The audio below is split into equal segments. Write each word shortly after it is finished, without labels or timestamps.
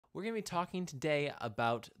We're going to be talking today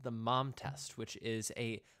about The Mom Test, which is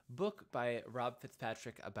a book by Rob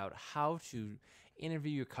Fitzpatrick about how to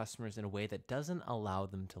interview your customers in a way that doesn't allow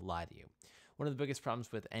them to lie to you. One of the biggest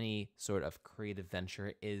problems with any sort of creative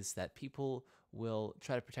venture is that people will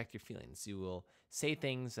try to protect your feelings. You will say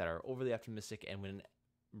things that are overly optimistic, and when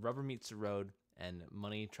rubber meets the road and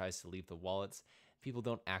money tries to leave the wallets, people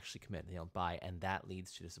don't actually commit, they don't buy, and that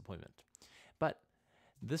leads to disappointment. But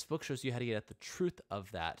this book shows you how to get at the truth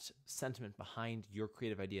of that sentiment behind your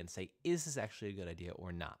creative idea and say, is this actually a good idea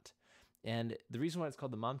or not? And the reason why it's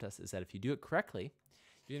called the Mom Test is that if you do it correctly,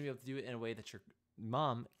 you're going to be able to do it in a way that your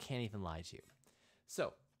mom can't even lie to you.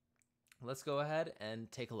 So let's go ahead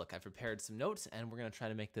and take a look. I've prepared some notes, and we're going to try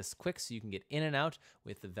to make this quick so you can get in and out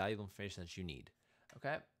with the valuable information that you need.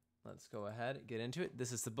 Okay, let's go ahead and get into it.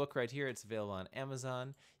 This is the book right here. It's available on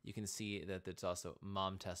Amazon. You can see that there's also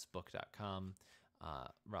momtestbook.com.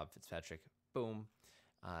 Rob Fitzpatrick, boom.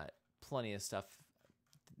 Plenty of stuff.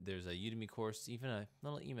 There's a Udemy course, even a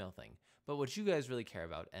little email thing. But what you guys really care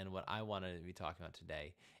about, and what I wanted to be talking about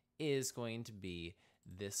today, is going to be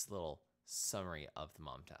this little summary of the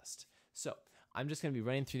Mom Test. So I'm just going to be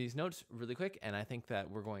running through these notes really quick, and I think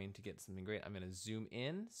that we're going to get something great. I'm going to zoom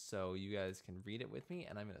in so you guys can read it with me,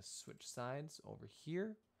 and I'm going to switch sides over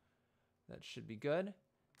here. That should be good.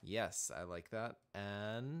 Yes, I like that.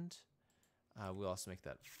 And we'll also make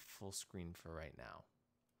that full screen for right now.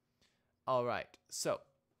 All right, so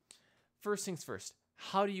first things first,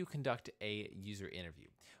 how do you conduct a user interview?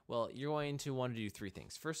 Well, you're going to want to do three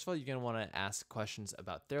things. First of all, you're going to want to ask questions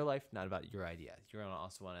about their life, not about your idea. You're going to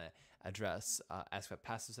also want to ask about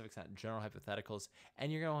past specifics, not general hypotheticals,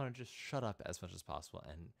 and you're going to want to just shut up as much as possible.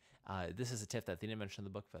 And this is a tip that they didn't mention in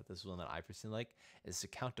the book, but this is one that I personally like, is to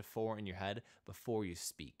count to 4 in your head before you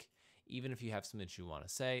speak. Even if you have something that you want to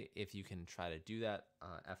say, if you can try to do that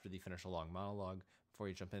after they finish a long monologue before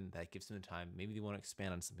you jump in, that gives them the time. Maybe they want to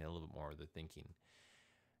expand on something a little bit more of their thinking.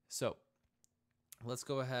 So let's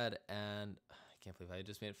go ahead and I can't believe I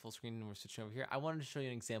just made it full screen and we're switching over here. I wanted to show you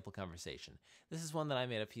an example conversation. This is one that I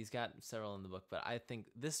made up. He's got several in the book, but I think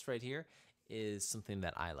this right here is something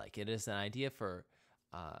that I like. It is an idea for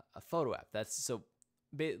a photo app.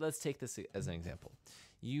 Let's take this as an example.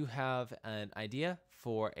 You have an idea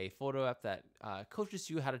for a photo app that coaches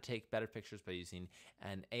you how to take better pictures by using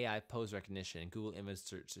an AI pose recognition and Google image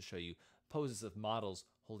search to show you poses of models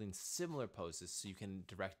holding similar poses so you can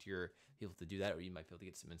direct your people to do that, or you might be able to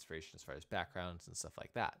get some inspiration as far as backgrounds and stuff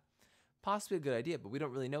like that. Possibly a good idea, but we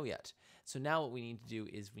don't really know yet. So now what we need to do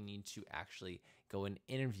is we need to actually go and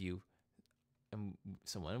interview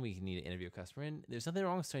someone. We need to interview a customer, and there's nothing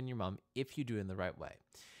wrong with starting your mom if you do it in the right way.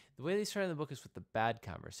 The way they start in the book is with the bad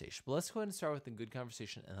conversation. But let's go ahead and start with the good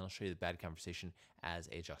conversation, and then I'll show you the bad conversation as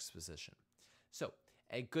a juxtaposition. So,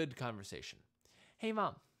 a good conversation. Hey,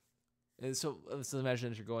 mom. So imagine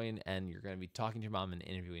that you're going and you're going to be talking to your mom and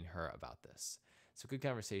interviewing her about this. So, good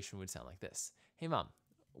conversation would sound like this. Hey, mom,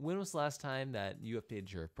 when was the last time that you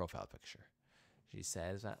updated your profile picture? She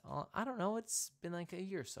says, I don't know. It's been like a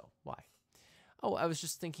year or so. Why? Oh, I was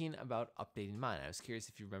just thinking about updating mine. I was curious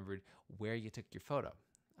if you remembered where you took your photo.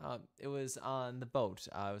 It was on the boat.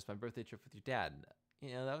 It was my birthday trip with your dad.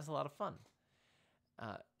 That was a lot of fun.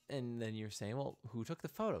 And then you're saying, well, who took the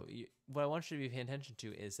photo? What I want you to be paying attention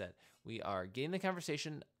to is that we are getting the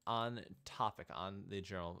conversation on topic, on the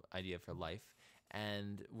general idea for life,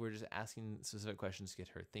 and we're just asking specific questions to get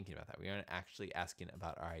her thinking about that. We aren't actually asking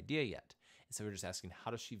about our idea yet. And so we're just asking, how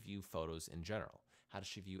does she view photos in general? How does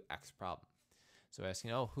she view X problem? So we're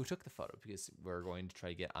asking, who took the photo? Because we're going to try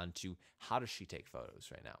to get onto how does she take photos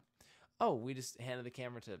right now. Oh, we just handed the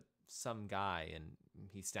camera to some guy and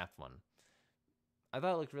he snapped one. I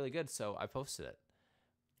thought it looked really good, so I posted it.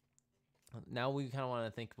 Now we kind of want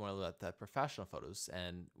to think more about the professional photos.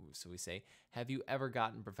 And so we say, have you ever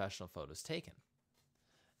gotten professional photos taken?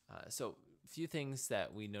 So a few things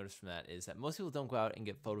that we notice from that is that most people don't go out and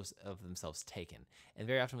get photos of themselves taken. And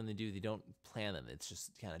very often when they do, they don't plan them. It's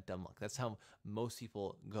just kind of dumb luck. That's how most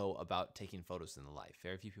people go about taking photos in life.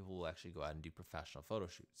 Very few people will actually go out and do professional photo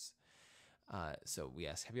shoots. So we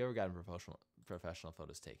ask, have you ever gotten professional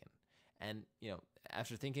photos taken? And,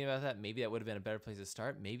 after thinking about that, maybe that would have been a better place to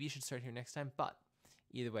start. Maybe you should start here next time. But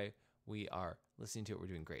either way, we are listening to it. We're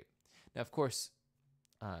doing great. Now, of course,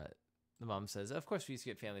 the mom says, of course, we used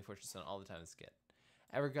to get family portraits done all the time as a kid.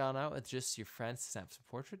 Ever gone out with just your friends to snap some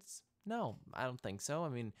portraits? No, I don't think so. I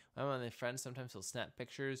mean, when I'm with my friends, sometimes they'll snap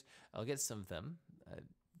pictures. I'll get some of them.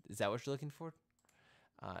 Is that what you're looking for?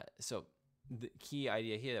 So the key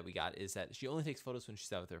idea here that we got is that she only takes photos when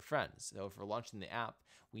she's out with her friends. So if we're launching the app,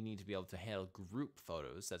 we need to be able to handle group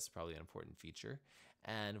photos. That's probably an important feature.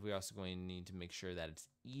 And we're also going to need to make sure that it's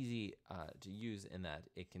easy to use and that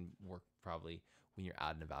it can work probably when you're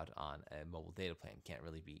out and about on a mobile data plan. Can't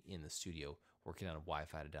really be in the studio working on a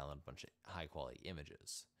Wi-Fi to download a bunch of high-quality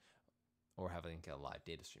images or having a live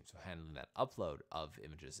data stream. So handling that upload of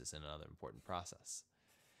images is another important process.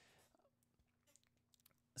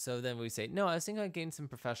 So then we say, no, I was thinking about getting some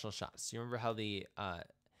professional shots. Do you remember how the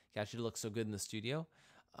got you to look so good in the studio?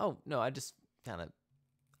 Oh, no, I just kind of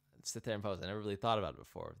sit there and pose. I never really thought about it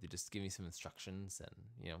before. They just give me some instructions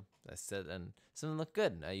and, I sit and some of them look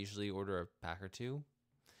good. I usually order a pack or two.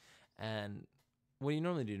 And what do you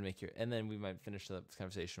normally do to make your, and then we might finish the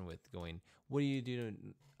conversation with going, what do you do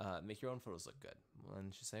to make your own photos look good?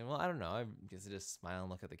 And she's saying, well, I don't know. I guess I just smile and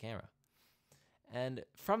look at the camera. And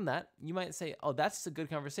from that, you might say, oh, that's a good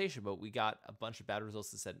conversation, but we got a bunch of bad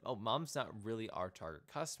results that said, oh, mom's not really our target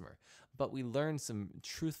customer. But we learned some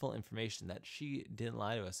truthful information that she didn't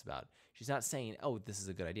lie to us about. She's not saying, oh, this is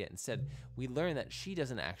a good idea. Instead, we learned that she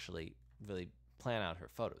doesn't actually really plan out her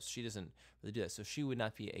photos. She doesn't really do that. So she would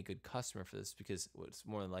not be a good customer for this, because what's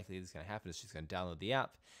more than likely is going to happen is she's going to download the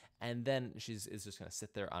app, and then is just going to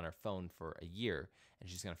sit there on her phone for a year, and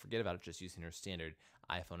she's going to forget about it, just using her standard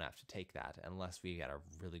iPhone app to take that, unless we got a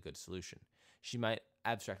really good solution. She might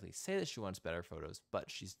abstractly say that she wants better photos,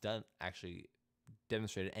 but she's done actually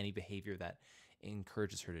demonstrated any behavior that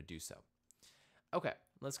encourages her to do so. Okay,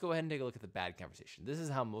 let's go ahead and take a look at the bad conversation. This is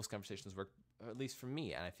how most conversations work, or at least for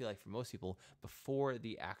me, and I feel like for most people, before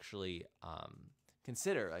they actually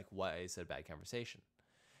consider like why is it a bad conversation.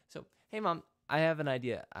 So, hey mom, I have an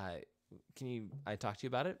idea. Can I talk to you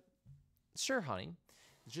about it? Sure, honey.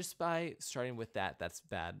 Just by starting with that's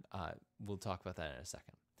bad. We'll talk about that in a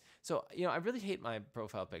second. So, I really hate my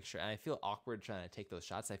profile picture, and I feel awkward trying to take those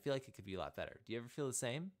shots. I feel like it could be a lot better. Do you ever feel the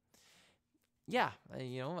same? Yeah,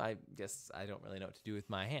 I guess I don't really know what to do with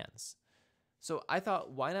my hands. So I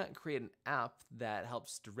thought, why not create an app that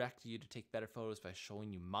helps direct you to take better photos by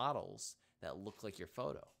showing you models that look like your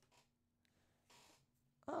photo?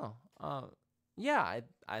 Oh, yeah,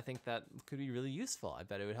 I think that could be really useful. I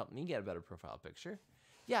bet it would help me get a better profile picture.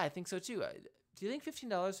 Yeah, I think so too. Do you think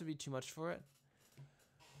 $15 would be too much for it?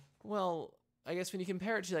 Well, I guess when you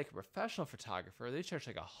compare it to like a professional photographer, they charge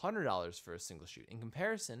like $100 for a single shoot. In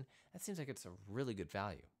comparison, that seems like it's a really good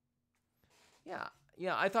value.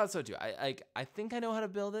 Yeah, I thought so too. I think I know how to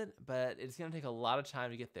build it, but it's gonna take a lot of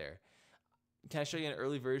time to get there. Can I show you an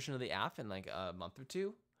early version of the app in like a month or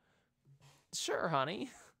two? Sure,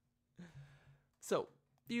 honey. So,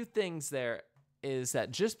 few things there is that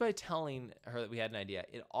just by telling her that we had an idea,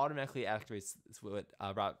 it automatically activates what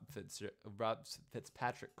Rob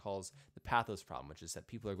Fitzpatrick calls the pathos problem, which is that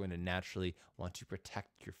people are going to naturally want to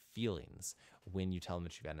protect your feelings when you tell them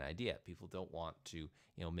that you've got an idea. People don't want to,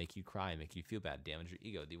 make you cry, make you feel bad, damage your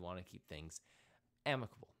ego. They want to keep things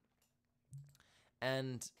amicable.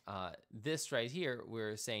 And this right here,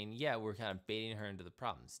 we're saying, yeah, we're kind of baiting her into the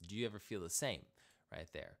problems. Do you ever feel the same right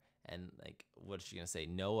there? And like, what's she going to say?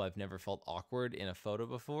 No, I've never felt awkward in a photo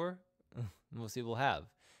before. Most people have.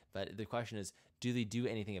 But the question is, do they do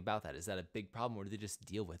anything about that? Is that a big problem, or do they just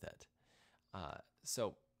deal with it?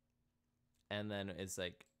 And then it's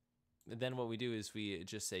like, then what we do is we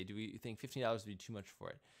just say, do we think $15 would be too much for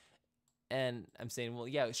it? And I'm saying, well,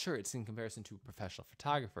 yeah, sure, it's in comparison to a professional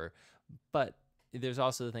photographer, but there's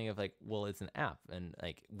also the thing of like, well, it's an app, and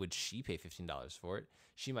like, would she pay $15 for it?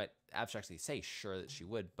 She might abstractly say, sure, that she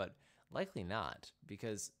would, but likely not,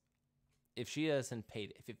 because if she doesn't pay,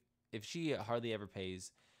 if she hardly ever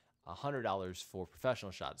pays $100 for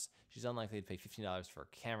professional shots, she's unlikely to pay $15 for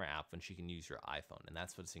a camera app when she can use your iPhone, and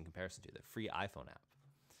that's what it's in comparison to, the free iPhone app.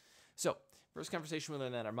 So, first conversation, we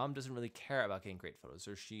learned that our mom doesn't really care about getting great photos,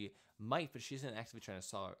 or she might, but she isn't actively trying to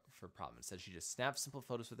solve for a problem. Instead, she just snaps simple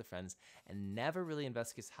photos with her friends and never really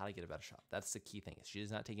investigates how to get a better shot. That's the key thing, is she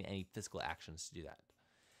is not taking any physical actions to do that.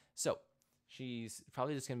 So, she's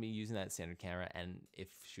probably just going to be using that standard camera, and if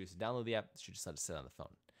she was to download the app, she just let it sit on the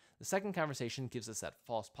phone. The second conversation gives us that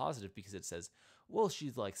false positive, because it says, well,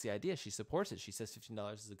 she likes the idea, she supports it, she says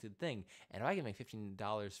 $15 is a good thing, and if I can make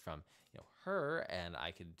 $15 from her, and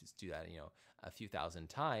I could just do that a few thousand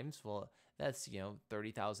times, well, that's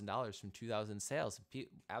 $30,000 from 2,000 sales.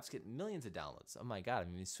 Apps get millions of downloads. Oh my God,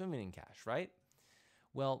 I mean, swimming in cash, right?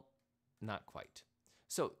 Well, not quite.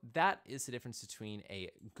 So that is the difference between a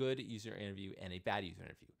good user interview and a bad user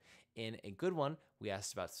interview. In a good one, we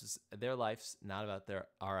asked about their lives, not about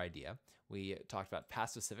our idea. We talked about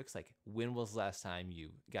past specifics, like when was the last time you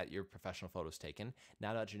got your professional photos taken,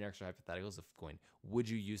 not about generics or hypotheticals of going, would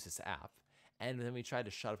you use this app? And then we tried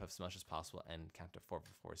to shut up as much as possible and count to 4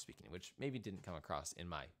 before speaking, which maybe didn't come across in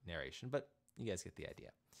my narration, but you guys get the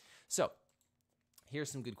idea. So Here's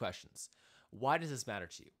some good questions. Why does this matter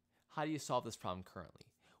to you? How do you solve this problem currently?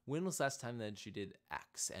 When was the last time that you did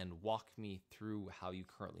X? And walk me through how you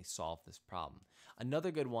currently solve this problem. Another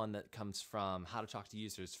good one that comes from How to Talk to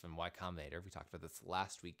Users from Y Combinator, we talked about this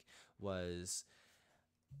last week, was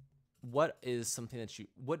what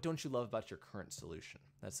don't you love about your current solution?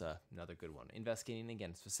 That's another good one. Investigating,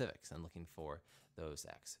 again, specifics and looking for those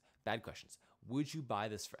X. Bad questions. Would you buy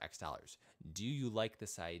this for X dollars? Do you like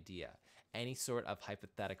this idea? Any sort of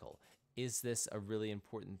hypothetical. Is this a really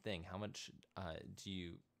important thing? How much do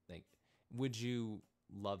you like? Would you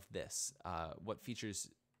love this? What features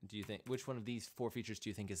do you think? Which one of these 4 features do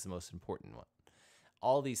you think is the most important one?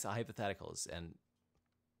 All these hypotheticals, and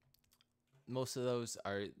most of those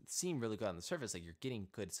seem really good on the surface, like you're getting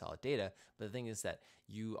good solid data, but the thing is that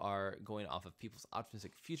you are going off of people's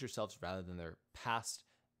optimistic future selves rather than their past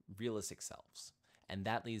realistic selves. And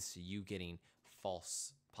that leads to you getting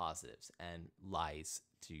false positives and lies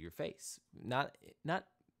to your face. Not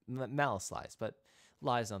malice lies, but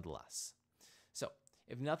lies nonetheless. So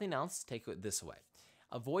if nothing else, take this away.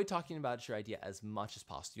 Avoid talking about your idea as much as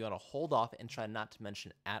possible. You want to hold off and try not to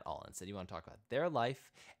mention it at all. Instead, you want to talk about their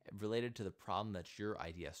life related to the problem that your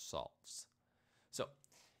idea solves. So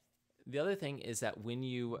the other thing is that when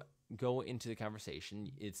you go into the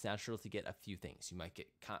conversation, it's natural to get a few things. You might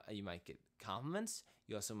get compliments,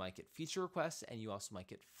 you also might get feature requests, and you also might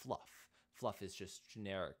get fluff. Fluff is just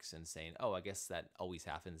generics and saying, oh, I guess that always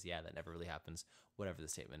happens. Yeah, that never really happens, whatever the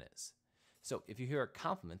statement is. So if you hear a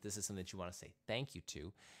compliment, this is something that you want to say thank you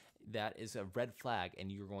to. That is a red flag,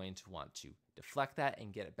 and you're going to want to deflect that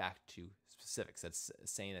and get it back to specifics. That's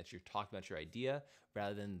saying that you're talking about your idea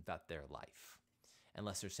rather than about their life.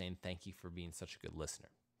 Unless they're saying thank you for being such a good listener.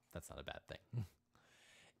 That's not a bad thing.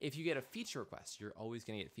 If you get a feature request, you're always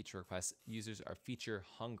going to get feature requests. Users are feature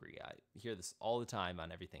hungry. I hear this all the time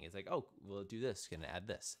on everything. It's like, oh, we'll do this, going to add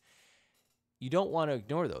this. You don't want to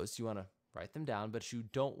ignore those. You want to write them down, but you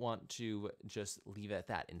don't want to just leave it at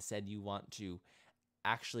that. Instead, you want to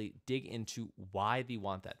actually dig into why they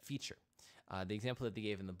want that feature. The example that they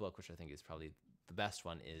gave in the book, which I think is probably the best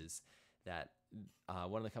one, is that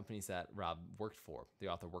one of the companies that Rob worked for, the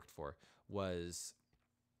author worked for, was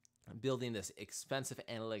building this expensive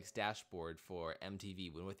analytics dashboard for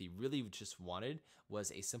MTV when what they really just wanted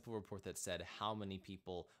was a simple report that said how many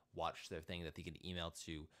people watched their thing that they could email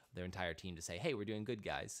to their entire team to say, hey, we're doing good,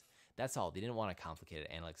 guys. That's all. They didn't want a complicated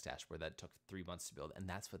analytics dashboard that took 3 months to build, and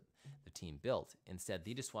that's what the team built. Instead,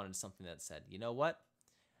 they just wanted something that said, you know what?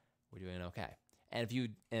 We're doing okay. And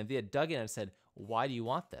if they had dug in and said, why do you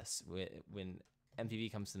want this? When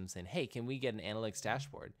MTV comes to them saying, hey, can we get an analytics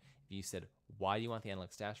dashboard? If you said, why do you want the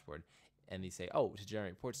analytics dashboard? And they say, oh, to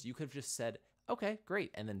generate reports. You could have just said, okay,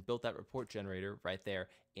 great, and then built that report generator right there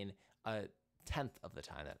in a 10th of the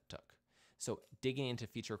time that it took. So digging into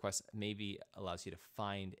feature requests maybe allows you to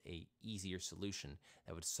find a easier solution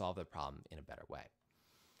that would solve the problem in a better way.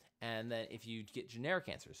 And then if you get generic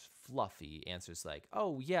answers, fluffy answers like,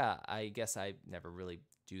 oh, yeah, I guess I never really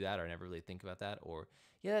do that, or I never really think about that, or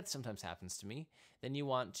yeah, that sometimes happens to me, then you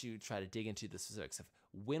want to try to dig into the specifics of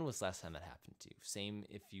when was the last time that happened to you. Same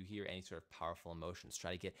if you hear any sort of powerful emotions.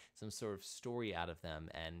 Try to get some sort of story out of them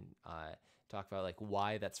and talk about like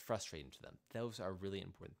why that's frustrating to them. Those are really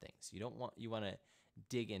important things. You want to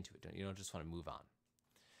dig into it. You don't just want to move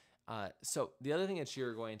on. So the other thing that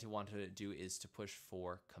you're going to want to do is to push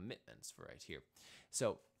for commitments for right here.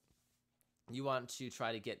 So you want to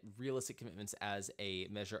try to get realistic commitments as a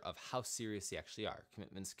measure of how serious they actually are.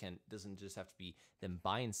 Commitments doesn't just have to be them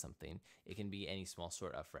buying something. It can be any small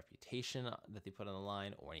sort of reputation that they put on the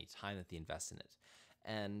line or any time that they invest in it.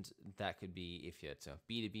 And that could be, if it's a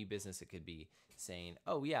B2B business, it could be saying,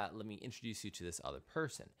 oh yeah, let me introduce you to this other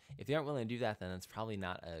person. If they aren't willing to do that, then it's probably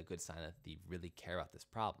not a good sign that they really care about this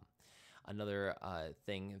problem. Another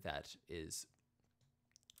thing that is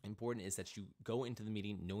important is that you go into the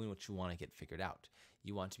meeting knowing what you want to get figured out.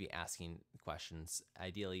 You want to be asking questions.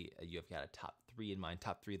 Ideally, you have got a top 3 in mind,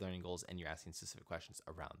 top 3 learning goals, and you're asking specific questions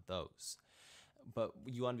around those. But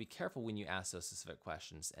you want to be careful when you ask those specific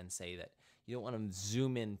questions and say that you don't want to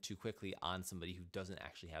zoom in too quickly on somebody who doesn't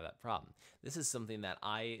actually have that problem. This is something that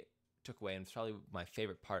I took away, and it's probably my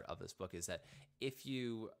favorite part of this book, is that if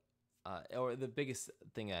you, or the biggest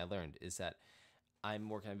thing I learned is that I'm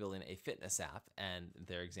working on building a fitness app, and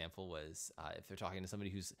their example was if they're talking to somebody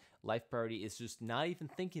whose life priority is just not even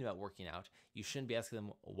thinking about working out, you shouldn't be asking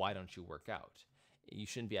them, why don't you work out? You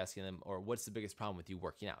shouldn't be asking them, or what's the biggest problem with you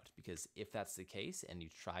working out? Because if that's the case, and you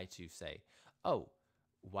try to say, oh,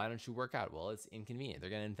 why don't you work out? Well, it's inconvenient. They're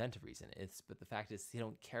going to invent a reason. But the fact is they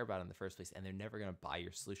don't care about it in the first place, and they're never going to buy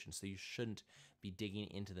your solution. So you shouldn't be digging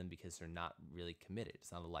into them because they're not really committed.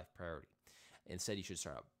 It's not a life priority. Instead, you should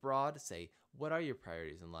start out broad, say, what are your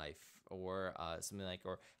priorities in life? Or something like,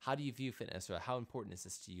 or how do you view fitness? Or how important is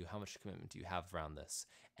this to you? How much commitment do you have around this?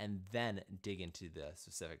 And then dig into the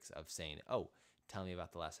specifics of saying, oh, tell me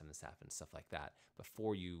about the last time this happened, stuff like that,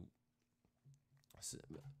 before you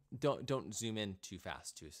don't zoom in too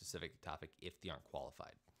fast to a specific topic if they aren't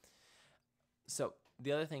qualified. So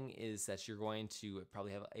the other thing is that you're going to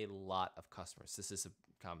probably have a lot of customers. This is a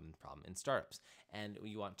common problem in startups, and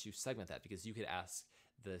you want to segment that because you could ask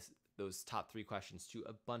those top 3 questions to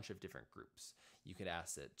a bunch of different groups. You could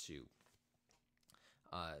ask it to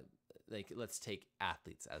like, let's take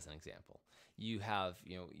athletes as an example. You have,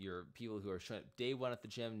 your people who are showing up day 1 at the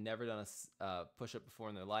gym, never done a push-up before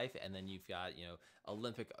in their life, and then you've got,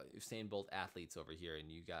 Olympic Usain Bolt athletes over here,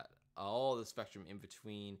 and you got all the spectrum in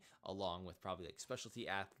between, along with probably like specialty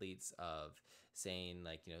athletes of saying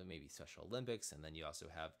like, maybe Special Olympics, and then you also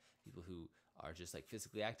have people who are just like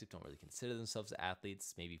physically active, don't really consider themselves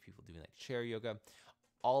athletes, maybe people doing like chair yoga,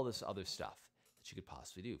 all this other stuff that you could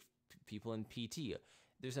possibly do. People in PT.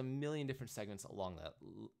 There's a million different segments along that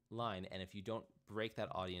line, and if you don't break that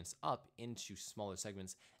audience up into smaller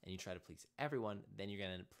segments and you try to please everyone, then you're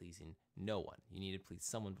going to end up pleasing no one. You need to please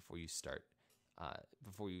someone before you start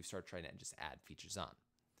trying to just add features on.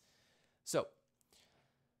 So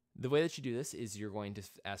the way that you do this is you're going to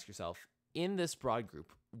ask yourself, in this broad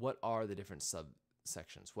group, what are the different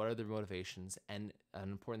subsections? What are their motivations? And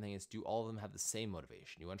an important thing is, do all of them have the same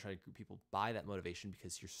motivation? You want to try to group people by that motivation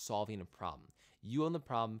because you're solving a problem. You own the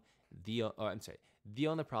problem, they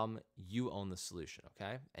own the problem, you own the solution,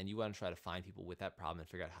 okay? And you want to try to find people with that problem and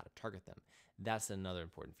figure out how to target them. That's another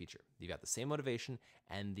important feature. You've got the same motivation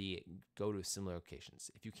and the go to similar locations.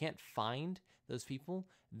 If you can't find those people,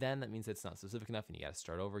 then that means it's not specific enough and you got to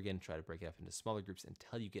start over again, try to break it up into smaller groups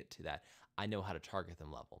until you get to that I know how to target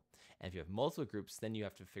them level. And if you have multiple groups, then you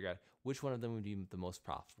have to figure out which one of them would be the most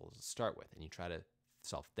profitable to start with, and you try to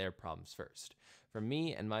solve their problems first. For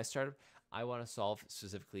me and my startup, I want to solve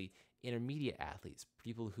specifically intermediate athletes,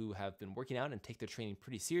 people who have been working out and take their training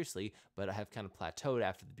pretty seriously, but have kind of plateaued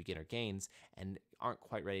after the beginner gains and aren't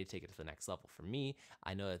quite ready to take it to the next level. For me,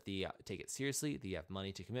 I know that they take it seriously, they have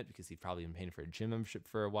money to commit because they've probably been paying for a gym membership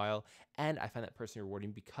for a while, and I find that personally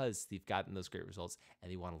rewarding because they've gotten those great results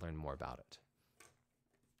and they want to learn more about it.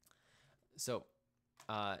 So,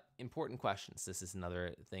 important questions. This is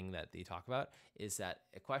another thing that they talk about, is that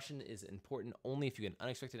a question is important only if you get an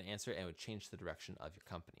unexpected answer and it would change the direction of your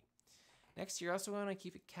company. Next, you also want to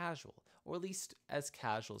keep it casual, or at least as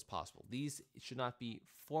casual as possible. These should not be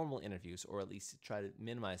formal interviews, or at least try to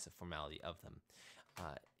minimize the formality of them.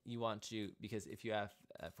 You want to, because if you have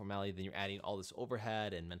formality, then you're adding all this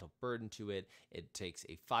overhead and mental burden to it. It takes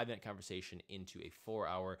a 5-minute conversation into a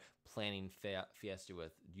 4-hour planning fiesta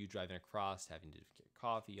with you driving across, having to get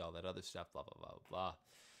coffee, all that other stuff, blah, blah, blah, blah.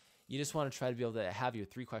 You just want to try to be able to have your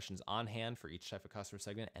 3 questions on hand for each type of customer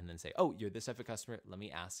segment and then say, oh, you're this type of customer, let me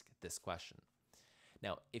ask this question.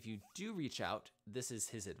 Now, if you do reach out, this is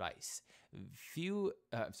his advice.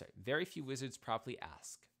 Very few wizards properly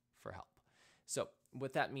ask for help. So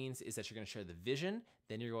what that means is that you're going to share the vision,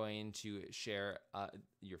 then you're going to share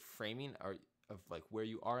your framing of like where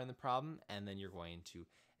you are in the problem, and then you're going to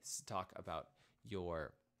talk about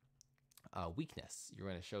your weakness. You're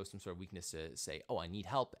going to show some sort of weakness to say, oh, I need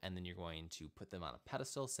help, and then you're going to put them on a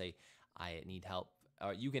pedestal, say, I need help,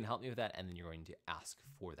 or you can help me with that, and then you're going to ask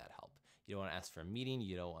for that help. You don't want to ask for a meeting.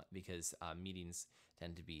 You don't want, because meetings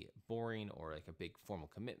tend to be boring or like a big formal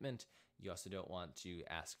commitment. You also don't want to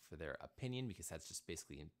ask for their opinion because that's just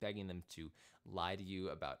basically begging them to lie to you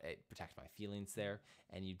about protect my feelings there.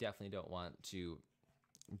 And you definitely don't want to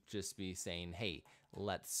just be saying, hey,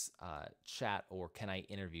 let's chat, or can I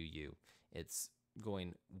interview you? It's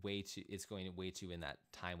going way too in that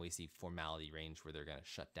time-wasting formality range where they're going to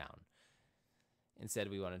shut down. Instead,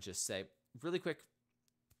 we want to just say really quick,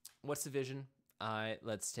 what's the vision?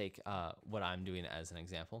 Let's take what I'm doing as an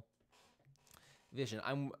example. Vision.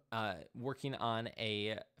 I'm working on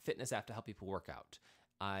a fitness app to help people work out.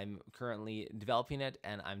 I'm currently developing it,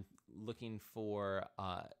 and I'm looking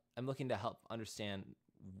to help understand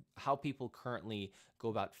how people currently go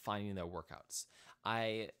about finding their workouts.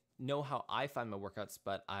 I know how I find my workouts,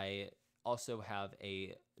 but I also have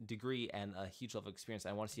a degree and a huge level of experience.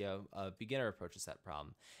 I want to see a beginner approaches that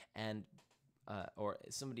problem, and or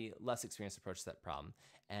somebody less experienced approach that problem.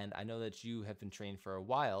 And I know that you have been trained for a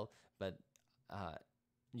while, but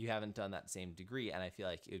you haven't done that same degree, and I feel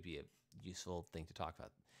like it would be a useful thing to talk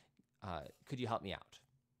about. Could you help me out?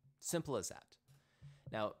 Simple as that.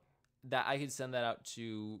 Now, that I could send that out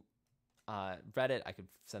to Reddit. I could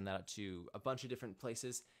send that out to a bunch of different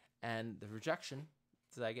places, and the rejection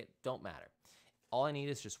that I get don't matter. All I need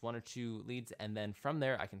is just 1 or 2 leads, and then from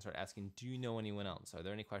there, I can start asking, do you know anyone else? Are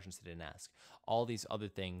there any questions I didn't ask? All these other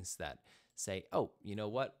things that say, oh, you know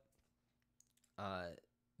what?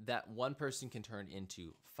 That one person can turn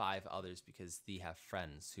into 5 others because they have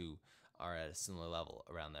friends who are at a similar level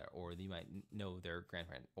around there, or you might know their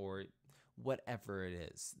grandparent, or whatever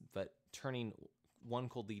it is. But turning one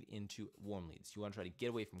cold lead into warm leads. You want to try to get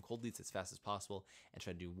away from cold leads as fast as possible and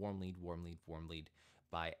try to do warm lead, warm lead, warm lead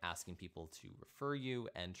by asking people to refer you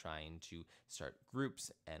and trying to start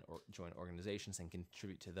groups and join organizations and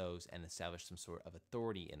contribute to those and establish some sort of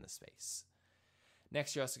authority in the space.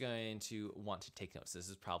 Next, you're also going to want to take notes. This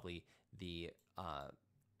is probably the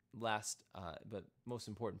last but most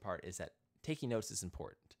important part, is that taking notes is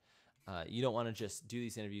important. You don't want to just do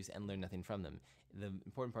these interviews and learn nothing from them. The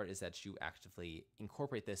important part is that you actively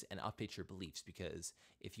incorporate this and update your beliefs, because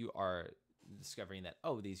if you are discovering that,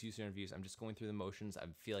 oh, these user interviews, I'm just going through the motions, I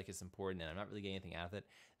feel like it's important and I'm not really getting anything out of it,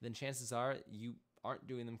 then chances are you aren't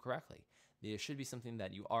doing them correctly. There should be something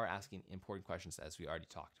that you are asking important questions, as we already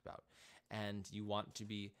talked about, and you want to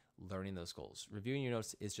be learning those goals. Reviewing your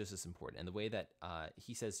notes is just as important, and the way that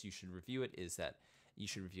he says you should review it is that you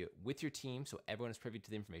should review it with your team so everyone is privy to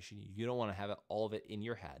the information. You don't want to have all of it in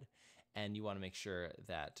your head, and you want to make sure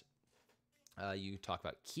that you talk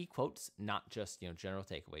about key quotes, not just general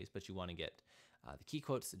takeaways, but you want to get the key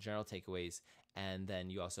quotes, the general takeaways, and then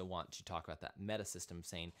you also want to talk about that meta system,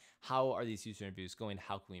 saying how are these user interviews going?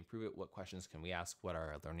 How can we improve it? What questions can we ask? What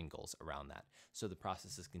are our learning goals around that? So the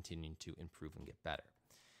process is continuing to improve and get better.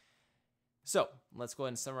 So let's go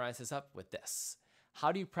ahead and summarize this up with this.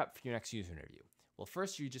 How do you prep for your next user interview? Well,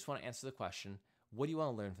 first, you just want to answer the question, what do you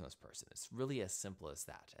want to learn from this person? It's really as simple as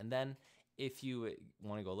that. And then if you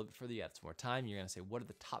want to go a little bit further, you have some more time, you're going to say, what are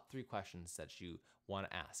the top 3 questions that you want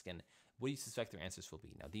to ask? And what do you suspect their answers will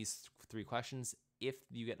be? Now, these 3 questions, if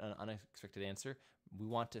you get an unexpected answer, we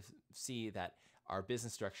want to see that our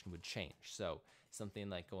business direction would change. So something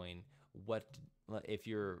like going,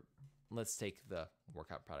 let's take the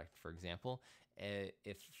workout product, for example.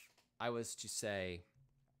 If I was to say,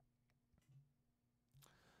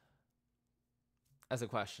 as a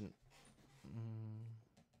question,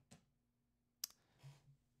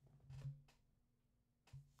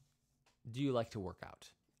 do you like to work out?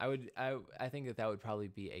 I think that would probably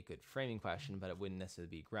be a good framing question, but it wouldn't necessarily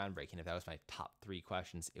be groundbreaking. If that was my top 3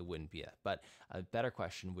 questions, it wouldn't be it. But a better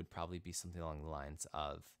question would probably be something along the lines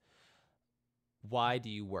of, why do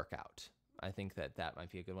you work out? I think that might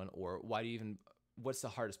be a good one. Or what's the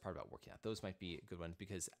hardest part about working out? Those might be good ones,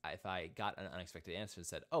 because if I got an unexpected answer and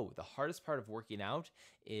said, oh, the hardest part of working out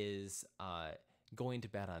is going to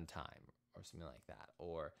bed on time, or something like that.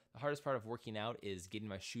 Or the hardest part of working out is getting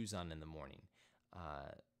my shoes on in the morning,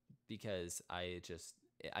 because I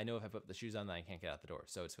know if I put the shoes on, then I can't get out the door.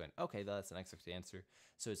 So it's going, okay, that's an unexpected answer.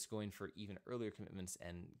 So it's going for even earlier commitments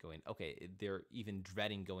and going, okay, they're even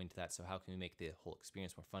dreading going to that. So how can we make the whole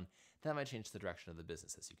experience more fun? That might change the direction of the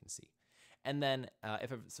business, as you can see. And then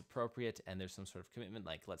if it's appropriate and there's some sort of commitment,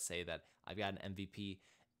 like let's say that I've got an MVP,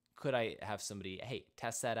 could I have somebody, hey,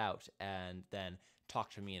 test that out and then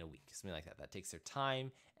talk to me in a week, something like that. That takes their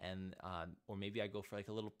time, and or maybe I go for like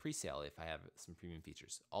a little pre-sale if I have some premium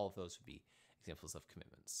features. All of those would be examples of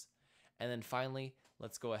commitments. And then finally,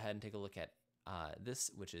 let's go ahead and take a look at this,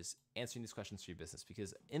 which is answering these questions for your business.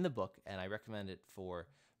 Because in the book, and I recommend it for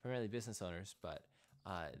primarily business owners, but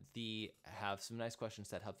they have some nice questions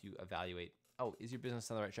that help you evaluate, oh, is your business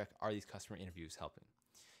on the right track? Are these customer interviews helping?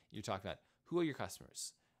 You're talking about, who are your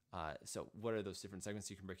customers? So what are those different segments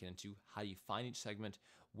you can break it into? How do you find each segment?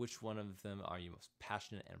 Which one of them are you most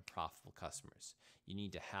passionate and profitable customers? You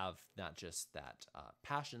need to have not just that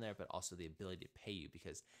passion there, but also the ability to pay you,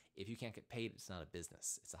 because if you can't get paid, it's not a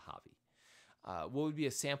business, it's a hobby. What would be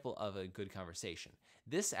a sample of a good conversation?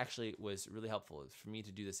 This actually was really helpful for me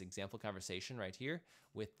to do this example conversation right here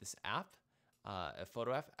with this app, a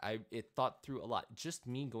photo app. It thought through a lot. Just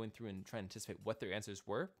me going through and trying to anticipate what their answers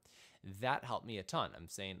were, that helped me a ton. I'm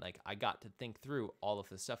saying, like, I got to think through all of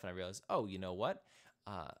this stuff, and I realized, oh, you know what?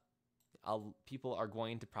 People are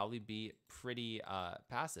going to probably be pretty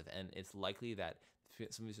passive, and it's likely that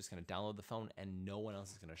somebody's just going to download the phone and no one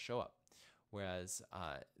else is going to show up. Whereas,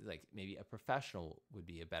 like, maybe a professional would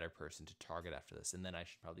be a better person to target after this, and then I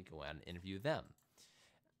should probably go out and interview them.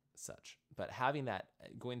 Such. But having that,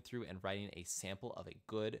 going through and writing a sample of a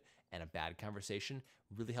good and a bad conversation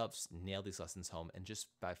really helps nail these lessons home. And just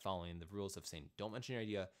by following the rules of saying, don't mention your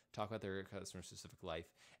idea, talk about their customer specific life,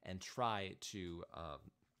 and try to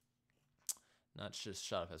not just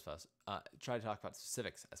shut up as fast. Try to talk about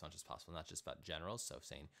specifics as much as possible, not just about generals. So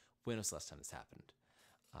saying, when was the last time this happened?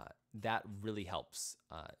 That really helps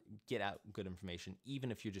get out good information,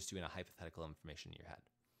 even if you're just doing a hypothetical information in your head.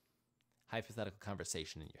 Hypothetical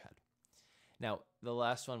conversation in your head. Now, the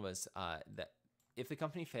last one was that if the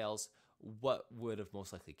company fails, what would have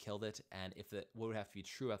most likely killed it, and what would have to be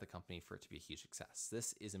true about the company for it to be a huge success.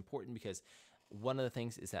 This is important because one of the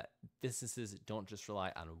things is that businesses don't just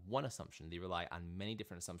rely on one assumption, they rely on many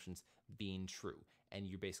different assumptions being true. And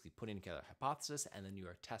you're basically putting together a hypothesis, and then you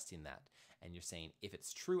are testing that. And you're saying, if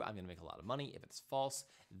it's true, I'm going to make a lot of money. If it's false,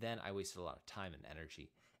 then I wasted a lot of time and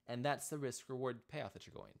energy. And that's the risk-reward payoff that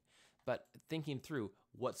you're going. But thinking through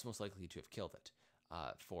what's most likely to have killed it.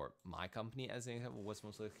 For my company, as an example, what's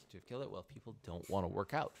most likely to have killed it? Well, people don't want to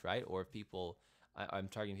work out, right? Or if I'm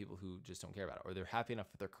targeting people who just don't care about it, or they're happy enough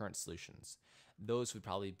with their current solutions. Those would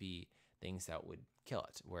probably be things that would kill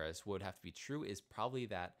it. Whereas what would have to be true is probably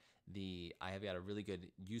that I have got a really good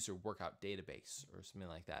user workout database or something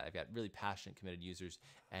like that. I've got really passionate, committed users,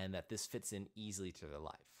 and that this fits in easily to their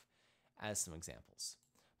life, as some examples.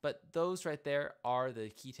 But those right there are the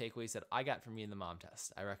key takeaways that I got from reading the Mom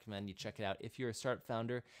Test. I recommend you check it out. If you're a startup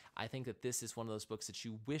founder, I think that this is one of those books that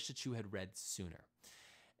you wish that you had read sooner.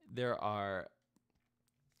 There are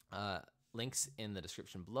links in the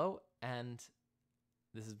description below, and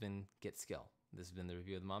this has been Get Skill. This has been the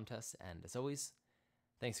review of the Mom Test, and as always,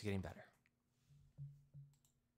 thanks for getting better.